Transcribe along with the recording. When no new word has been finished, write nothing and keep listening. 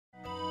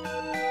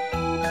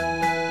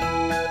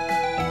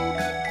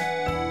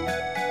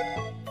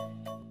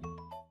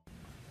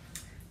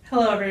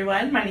Hello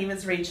everyone, my name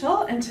is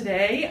Rachel and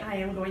today I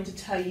am going to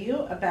tell you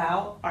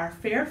about our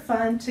Fair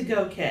Fun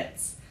to-go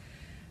kits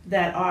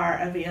that are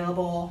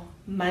available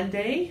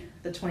Monday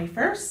the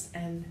 21st,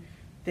 and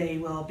they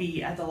will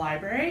be at the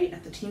library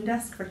at the team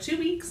desk for 2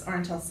 weeks or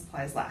until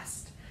supplies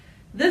last.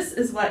 This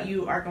is what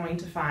you are going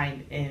to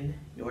find in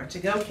your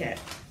to-go kit.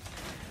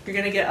 You're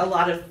going to get a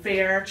lot of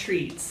fair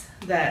treats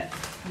that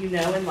you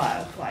know and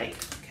love, like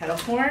kettle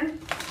corn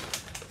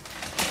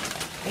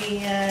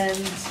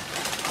and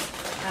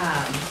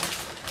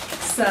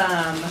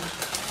some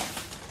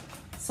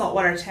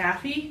saltwater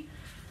taffy,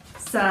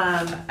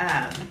 some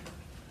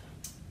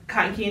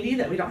cotton candy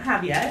that we don't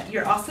have yet.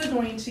 You're also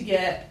going to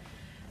get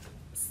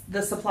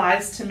the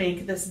supplies to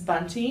make this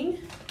bunting.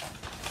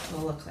 It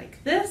will look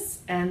like this,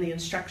 and the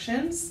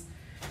instructions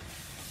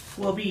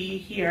will be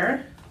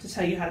here to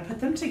tell you how to put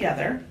them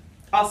together.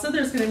 Also,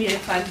 there's going to be a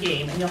fun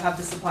game, and you'll have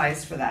the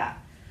supplies for that.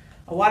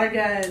 A water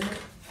gun,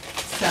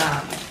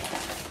 some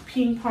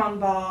ping pong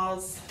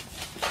balls,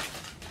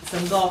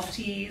 some golf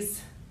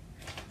tees,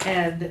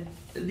 and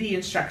the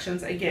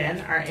instructions again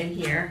are in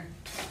here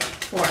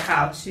for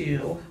how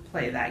to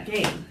play that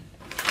game.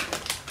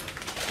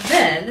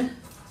 Then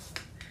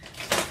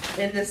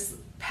in this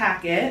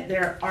packet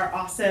there are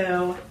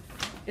also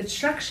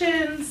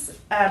instructions,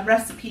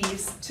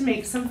 recipes to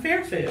make some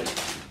fair food,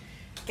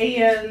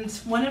 and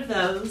one of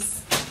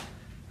those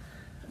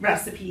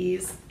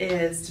recipes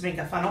is to make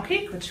a funnel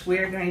cake, which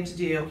we're going to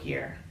do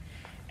here,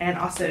 and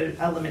also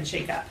a lemon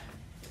shake-up.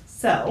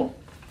 So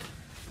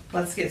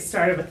let's get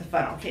started with the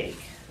funnel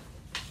cake.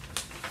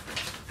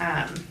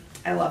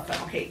 I love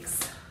funnel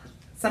cakes.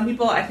 Some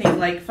people I think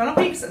like funnel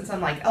cakes and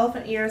some like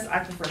elephant ears. I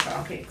prefer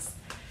funnel cakes.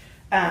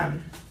 So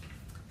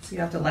you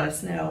have to let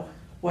us know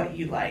what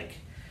you like.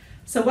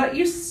 So what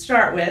you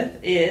start with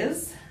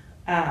is,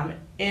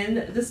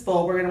 in this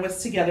bowl we're going to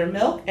whisk together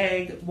milk,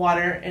 egg,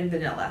 water, and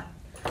vanilla.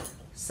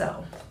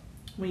 So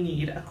we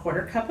need a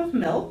 1/4 cup of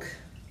milk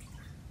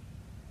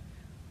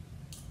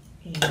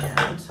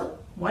and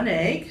 1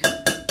 egg.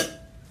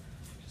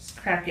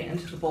 Crack it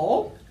into the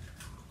bowl.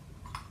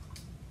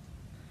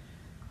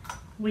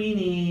 We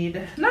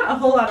need not a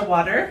whole lot of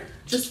water,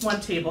 just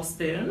 1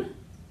 tablespoon.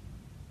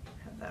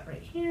 Have that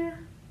right here.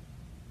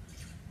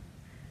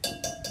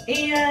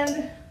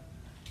 And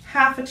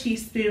 1/2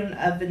 teaspoon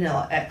of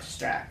vanilla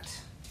extract.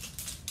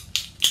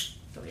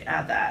 So we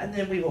add that, and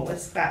then we will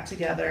whisk that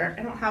together.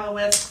 I don't have a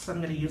whisk, so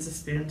I'm going to use a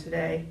spoon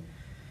today.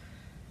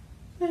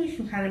 Then you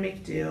can kind of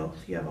make do.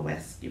 If you have a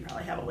whisk, you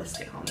probably have a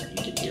whisk at home that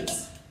you can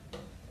use.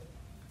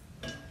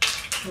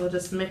 We'll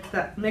just mix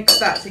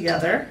that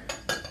together.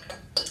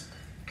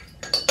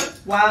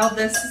 While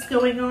this is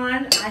going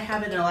on, I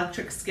have an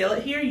electric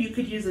skillet here. You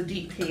could use a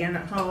deep pan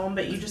at home,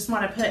 but you just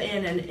want to put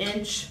in 1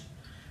 inch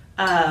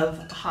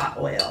of hot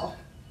oil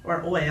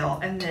or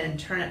oil and then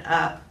turn it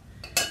up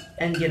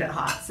and get it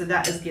hot. So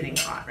that is getting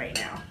hot right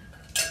now.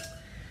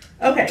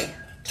 Okay,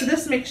 to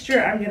this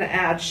mixture I'm going to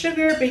add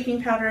sugar,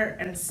 baking powder,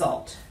 and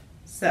salt.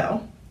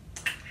 So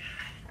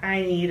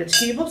I need a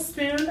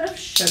tablespoon of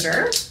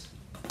sugar,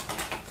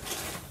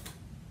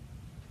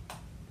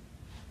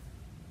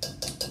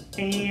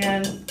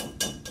 and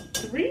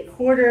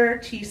 3/4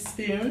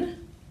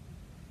 teaspoon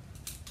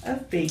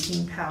of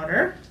baking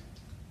powder.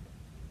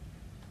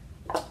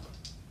 I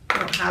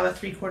don't have a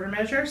 3/4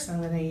 measure, so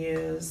I'm going to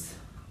use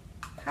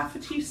 1/2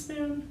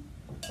 teaspoon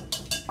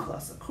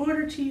plus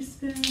 1/4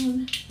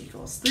 teaspoon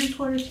equals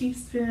 3/4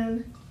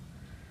 teaspoon.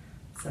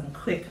 Some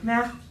quick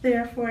math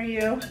there for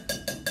you.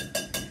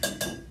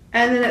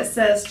 And then it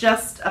says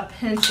just a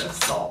pinch of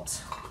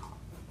salt.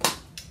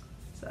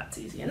 So that's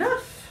easy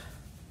enough.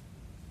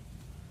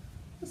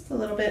 Just a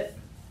little bit.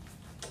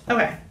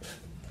 Okay,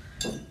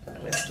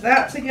 whisk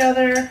that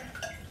together.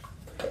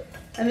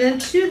 And then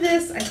to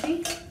this, I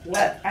think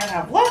what I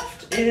have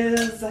left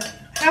is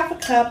 1/2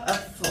 cup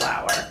of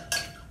flour.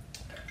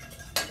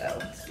 So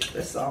let's get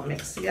this all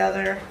mixed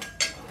together.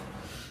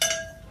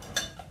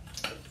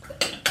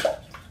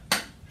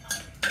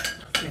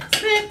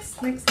 Mix,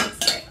 mix, mix,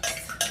 mix.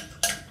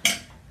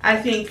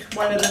 I think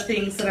one of the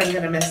things that I'm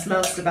going to miss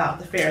most about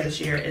the fair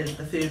this year is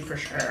the food, for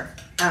sure.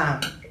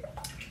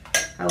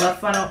 I love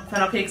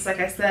funnel cakes, like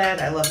I said.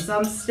 I love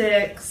zum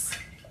sticks,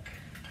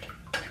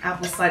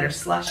 apple cider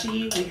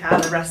slushy. We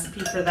have a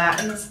recipe for that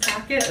in this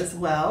packet as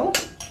well.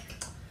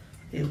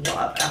 We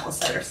love apple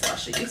cider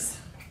slushies.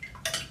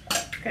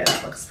 Okay,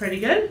 that looks pretty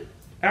good.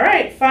 All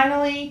right,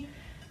 finally,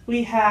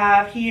 we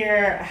have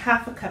here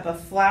 1/2 cup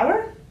of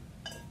flour.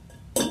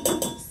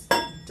 Just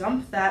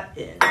dump that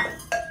in.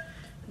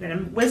 I'm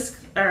gonna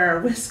whisk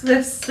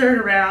this, stir it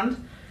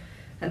around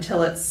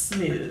until it's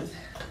smooth.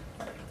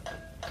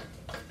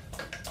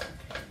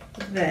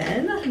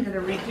 Then I'm going to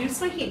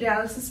reduce my heat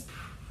down. This is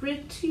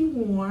pretty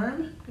warm.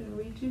 I'm going to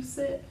reduce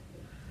it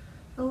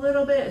a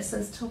little bit. It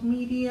says till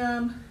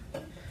medium.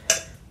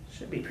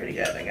 Should be pretty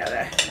good. I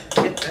gotta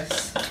get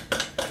this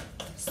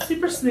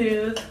super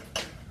smooth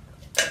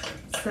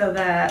so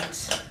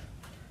that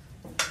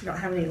we don't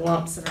have any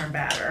lumps in our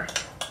batter.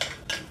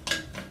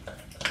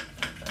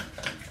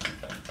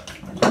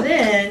 And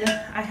then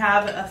I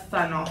have a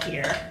funnel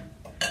here.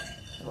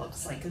 It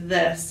looks like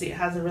this. See, it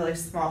has a really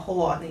small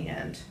hole on the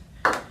end.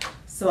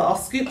 So I'll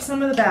scoop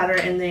some of the batter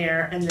in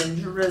there and then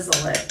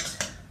drizzle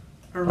it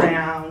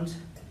around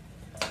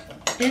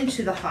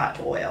into the hot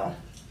oil.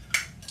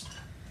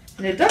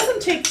 And it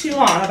doesn't take too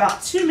long,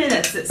 about 2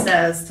 minutes it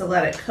says to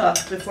let it cook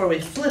before we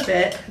flip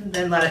it, and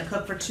then let it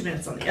cook for 2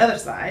 minutes on the other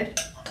side.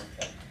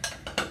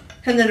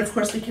 And then of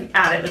course we can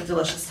add it with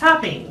delicious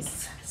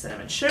toppings.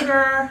 Cinnamon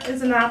sugar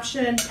is an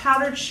option,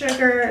 powdered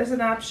sugar is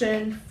an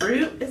option,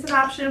 fruit is an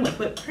option with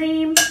whipped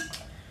cream.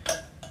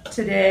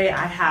 Today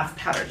I have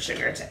powdered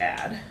sugar to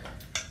add.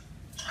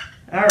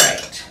 All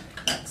right,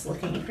 that's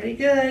looking pretty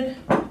good.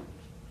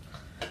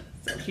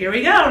 So here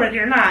we go, ready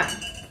or not.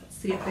 Let's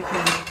see if I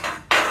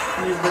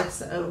can move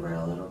this over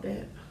a little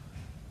bit.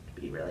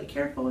 Be really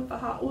careful with the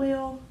hot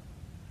oil.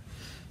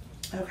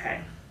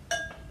 Okay.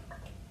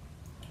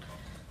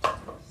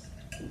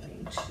 I'm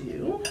going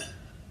to,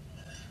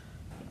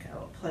 I think I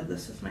will plug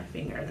this with my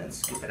finger and then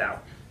scoop it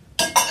out.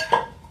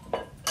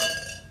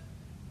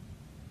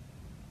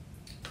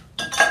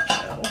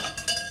 So,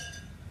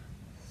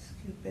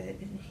 scoop it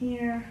in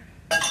here,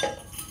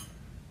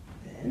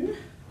 then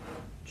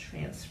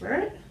transfer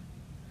it,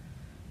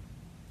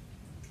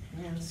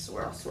 and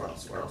swirl, swirl,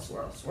 swirl,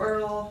 swirl,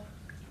 swirl.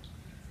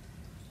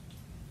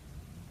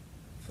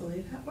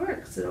 Hopefully that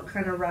works. It'll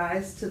kind of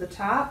rise to the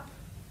top.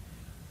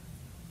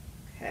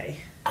 Okay,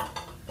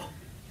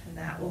 and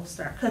that will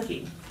start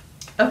cooking.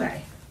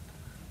 Okay,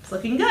 it's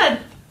looking good.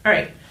 All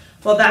right,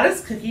 while that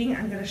is cooking,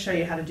 I'm gonna show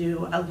you how to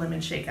do a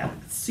lemon shake-up.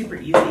 It's super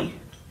easy.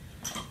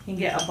 You can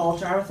get a ball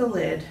jar with a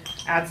lid,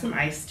 add some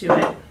ice to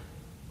it,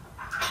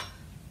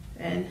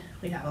 and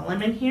we have a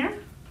lemon here.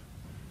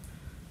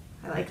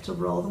 I like to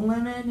roll the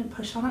lemon and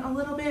push on it a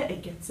little bit.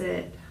 It gets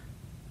it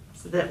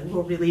so that it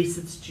will release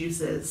its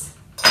juices.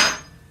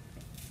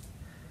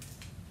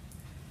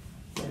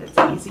 And it's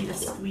easy to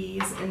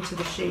squeeze into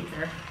the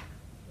shaker.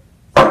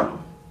 So,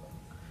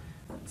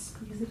 let's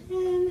squeeze it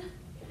in.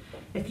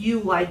 If you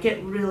like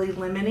it really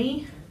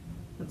lemony,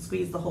 then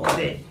squeeze the whole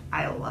thing.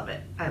 I love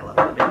it. I love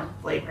lemon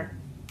flavor.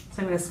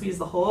 So I'm going to squeeze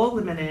the whole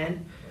lemon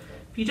in.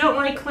 If you don't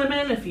like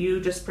lemon, if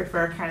you just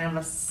prefer kind of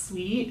a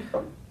sweet,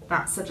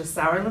 not such a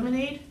sour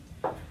lemonade,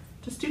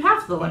 just do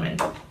half the lemon.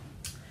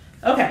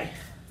 Okay,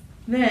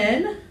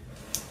 then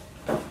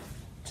to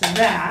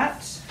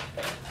that,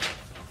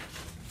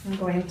 I'm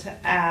going to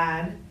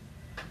add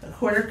a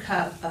 1/4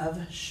 cup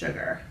of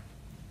sugar.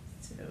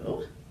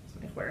 So,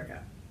 that's my 1/4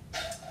 cup.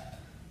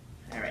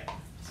 All right,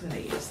 so I'm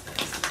going to use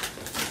this.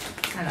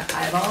 Kind of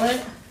eyeball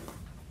it.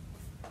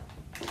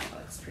 That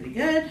looks pretty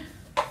good.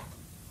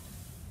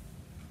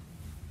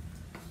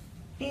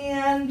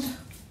 And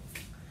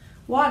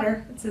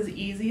water. It's as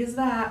easy as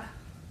that.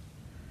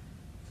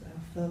 So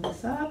fill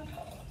this up.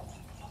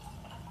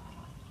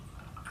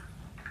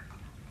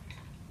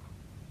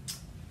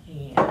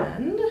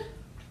 And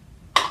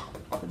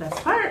the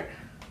best part,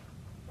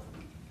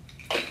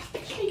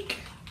 shake.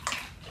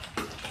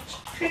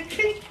 Shake,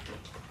 shake.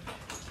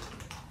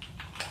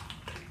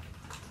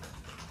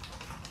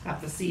 Got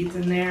the seeds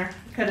in there.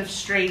 I could have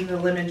strained the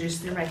lemon juice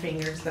through my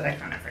fingers, but I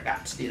kind of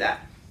forgot to do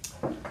that.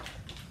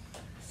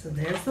 So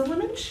there's the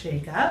lemon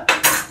shake-up.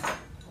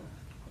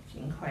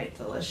 Looking quite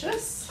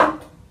delicious. I'm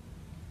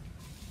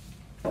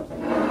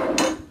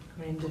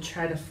going to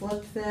try to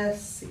flip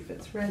this, see if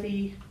it's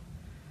ready.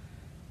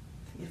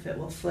 See if it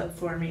will flip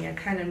for me. I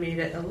kind of made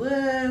it a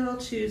little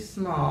too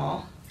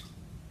small.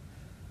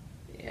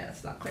 Yeah,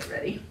 it's not quite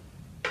ready.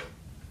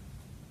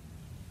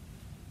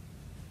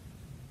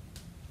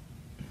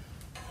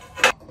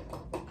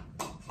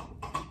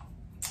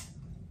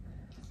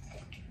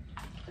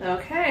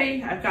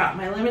 Okay, I've got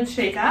my lemon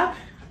shake-up.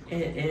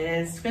 It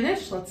is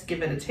finished. Let's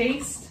give it a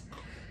taste.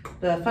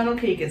 The funnel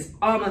cake is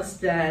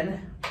almost done.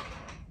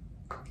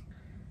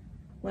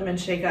 Lemon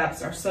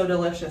shake-ups are so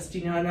delicious. Do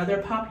you know another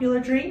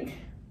popular drink?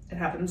 It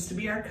happens to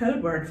be our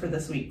code word for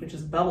this week, which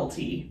is bubble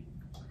tea.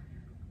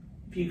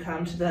 If you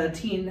come to the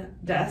teen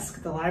desk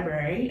at the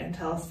library and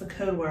tell us the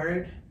code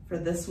word for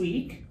this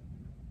week,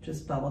 which is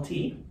bubble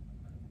tea,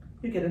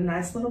 you get a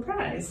nice little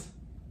prize.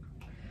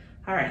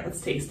 All right,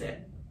 let's taste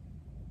it.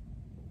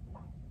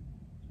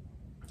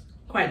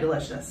 Quite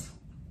delicious.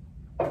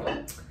 All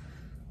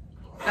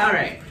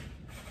right.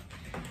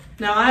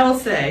 Now I will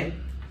say,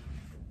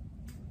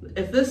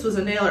 if this was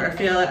a nail or a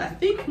fail it, I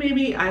think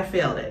maybe I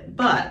failed it.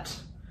 But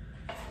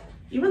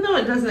even though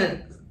it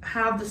doesn't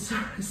have the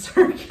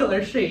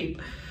circular shape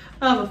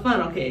of a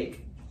funnel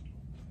cake,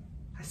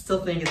 I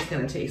still think it's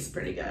gonna taste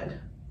pretty good.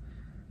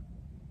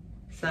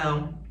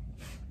 So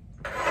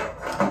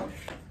I'm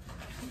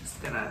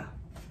just gonna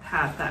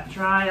have that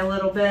dry a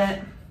little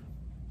bit.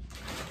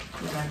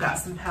 And then I've got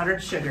some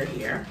powdered sugar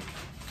here.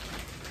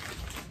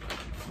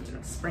 I'm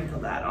gonna sprinkle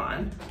that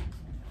on.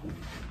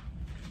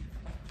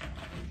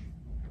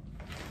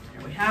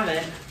 There we have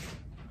it.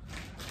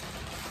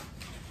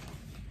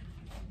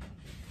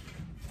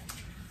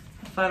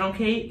 A funnel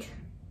cake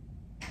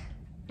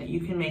that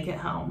you can make at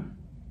home.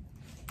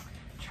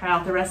 Try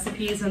out the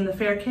recipes in the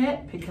Fair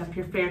Kit. Pick up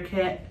your Fair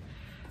Kit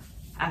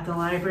at the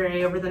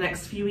library over the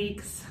next few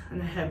weeks,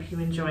 and I hope you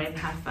enjoy and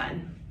have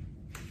fun.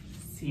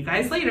 See you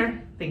guys later.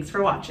 Thanks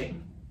for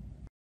watching.